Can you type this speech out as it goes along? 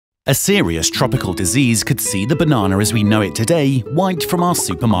A serious tropical disease could see the banana as we know it today wiped from our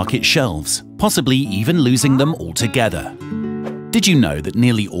supermarket shelves, possibly even losing them altogether. Did you know that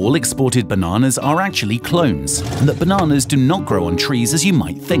nearly all exported bananas are actually clones, and that bananas do not grow on trees as you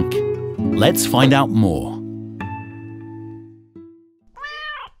might think? Let's find out more.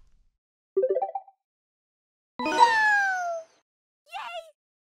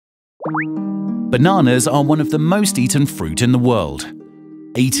 Bananas are one of the most eaten fruit in the world.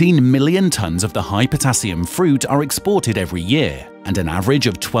 18 million tons of the high-potassium fruit are exported every year, and an average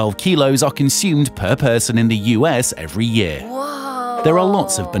of 12 kilos are consumed per person in the US every year. Whoa. There are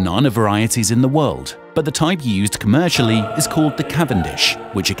lots of banana varieties in the world, but the type used commercially is called the Cavendish,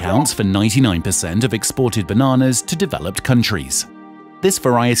 which accounts for 99% of exported bananas to developed countries. This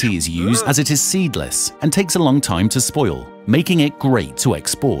variety is used as it is seedless and takes a long time to spoil, making it great to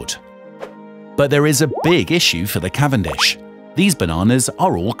export. But there is a big issue for the Cavendish. These bananas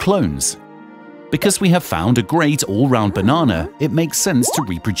are all clones. Because we have found a great all-round banana, it makes sense to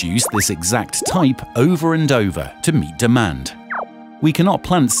reproduce this exact type over and over to meet demand. We cannot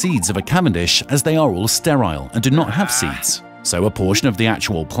plant seeds of a Cavendish as they are all sterile and do not have seeds. So a portion of the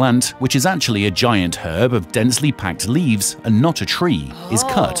actual plant, which is actually a giant herb of densely packed leaves and not a tree, is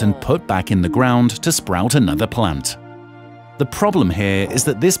cut and put back in the ground to sprout another plant. The problem here is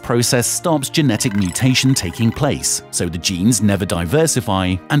that this process stops genetic mutation taking place, so the genes never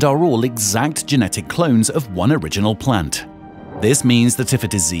diversify and are all exact genetic clones of one original plant. This means that if a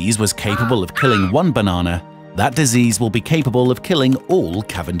disease was capable of killing one banana, that disease will be capable of killing all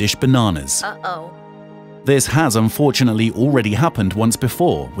Cavendish bananas. This has unfortunately already happened once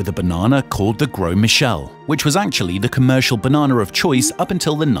before with a banana called the Gros Michel, which was actually the commercial banana of choice up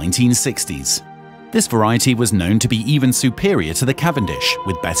until the 1960s. This variety was known to be even superior to the Cavendish,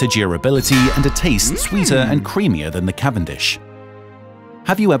 with better durability and a taste sweeter and creamier than the Cavendish.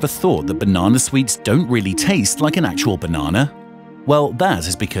 Have you ever thought that banana sweets don't really taste like an actual banana? Well, that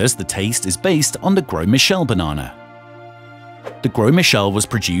is because the taste is based on the Gros Michel banana. The Gros Michel was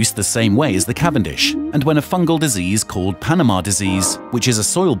produced the same way as the Cavendish, and when a fungal disease called Panama disease, which is a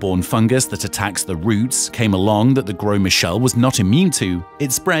soil-borne fungus that attacks the roots, came along that the Gros Michel was not immune to,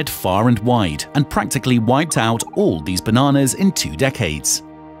 it spread far and wide and practically wiped out all these bananas in 2 decades.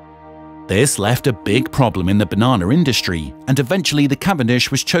 This left a big problem in the banana industry, and eventually the Cavendish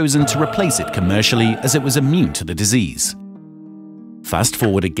was chosen to replace it commercially as it was immune to the disease. Fast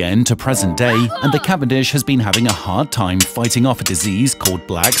forward again to present day, and the Cavendish has been having a hard time fighting off a disease called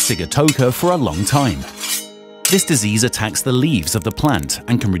black sigatoka for a long time. This disease attacks the leaves of the plant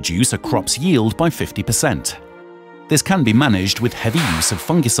and can reduce a crop's yield by 50%. This can be managed with heavy use of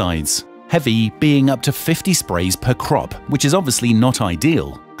fungicides, heavy being up to 50 sprays per crop, which is obviously not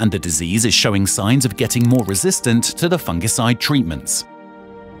ideal, and the disease is showing signs of getting more resistant to the fungicide treatments.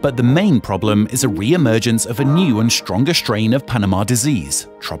 But the main problem is a re-emergence of a new and stronger strain of Panama disease,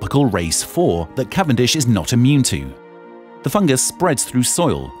 tropical race 4, that Cavendish is not immune to. The fungus spreads through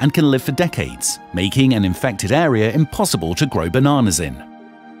soil and can live for decades, making an infected area impossible to grow bananas in.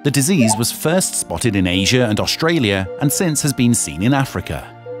 The disease was first spotted in Asia and Australia and since has been seen in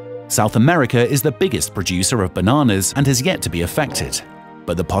Africa. South America is the biggest producer of bananas and has yet to be affected,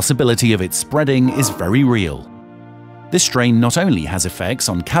 but the possibility of its spreading is very real. This strain not only has effects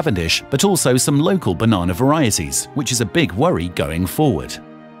on Cavendish, but also some local banana varieties, which is a big worry going forward.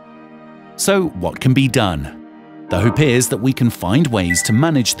 So what can be done? The hope is that we can find ways to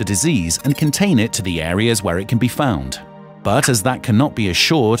manage the disease and contain it to the areas where it can be found. But as that cannot be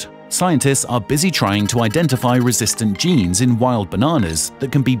assured, scientists are busy trying to identify resistant genes in wild bananas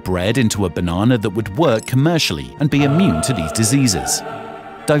that can be bred into a banana that would work commercially and be immune to these diseases.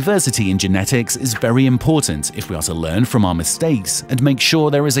 Diversity in genetics is very important if we are to learn from our mistakes and make sure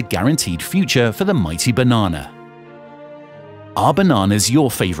there is a guaranteed future for the mighty banana. Are bananas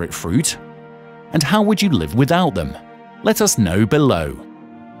your favorite fruit? And how would you live without them? Let us know below.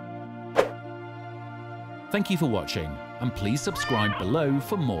 Thank you for watching, and please subscribe below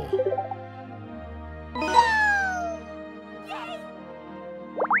for more.